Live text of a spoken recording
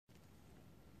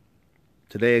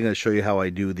Today I'm going to show you how I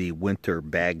do the winter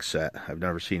bag set. I've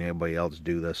never seen anybody else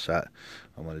do this set.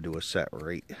 I'm going to do a set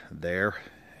right there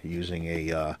using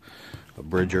a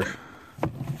Bridger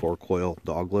 4-coil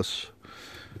dogless.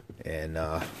 And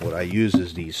what I use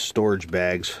is these storage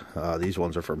bags. These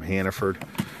ones are from Hannaford.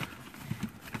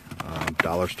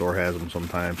 Dollar store has them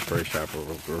sometimes, Price Shop or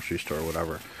grocery store,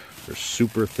 whatever. They're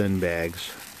super thin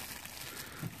bags.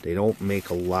 They don't make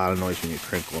a lot of noise when you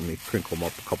crinkle them. You crinkle them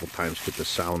up a couple times to get the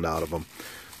sound out of them.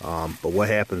 But what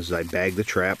happens is I bag the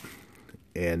trap,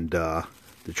 and the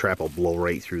trap will blow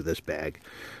right through this bag.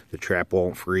 The trap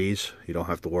won't freeze. You don't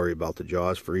have to worry about the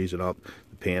jaws freezing up,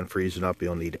 the pan freezing up. You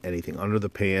don't need anything under the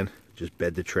pan. Just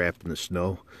bed the trap in the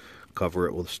snow, cover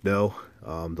it with snow.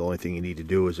 The only thing you need to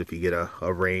do is if you get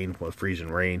a rain, a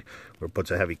freezing rain, where it puts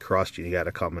a heavy crust, you got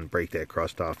to come and break that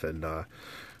crust off and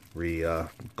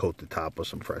coat the top with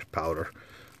some fresh powder.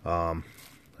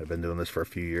 I've been doing this for a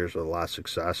few years with a lot of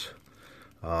success.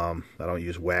 I don't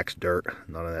use wax dirt,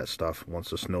 none of that stuff. Once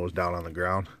the snow is down on the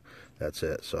ground, that's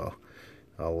it. So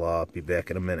I'll be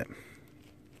back in a minute.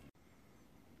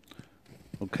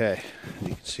 Okay, you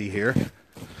can see here,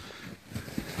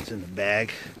 it's in the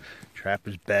bag. Trap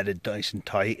is bedded nice and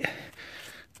tight.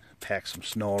 Pack some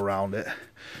snow around it.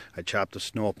 I chopped the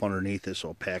snow up underneath it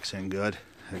so it packs in good.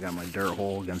 I got my dirt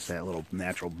hole against that little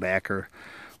natural backer,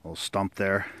 little stump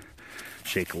there.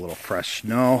 Shake a little fresh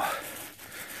snow.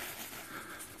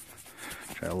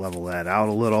 Try to level that out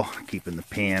a little, keeping the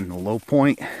pan the low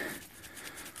point. And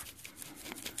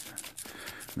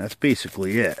that's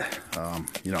basically it.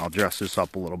 You know, I'll dress this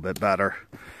up a little bit better.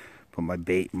 Put my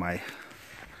bait, my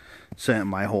scent in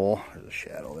my hole. There's a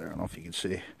shadow there. I don't know if you can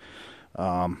see.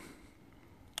 And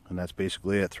that's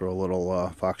basically it. Throw a little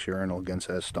fox urinal against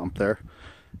that stump there.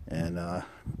 And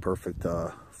perfect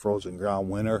frozen ground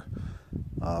winter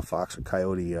fox or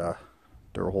coyote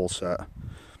dirt hole set.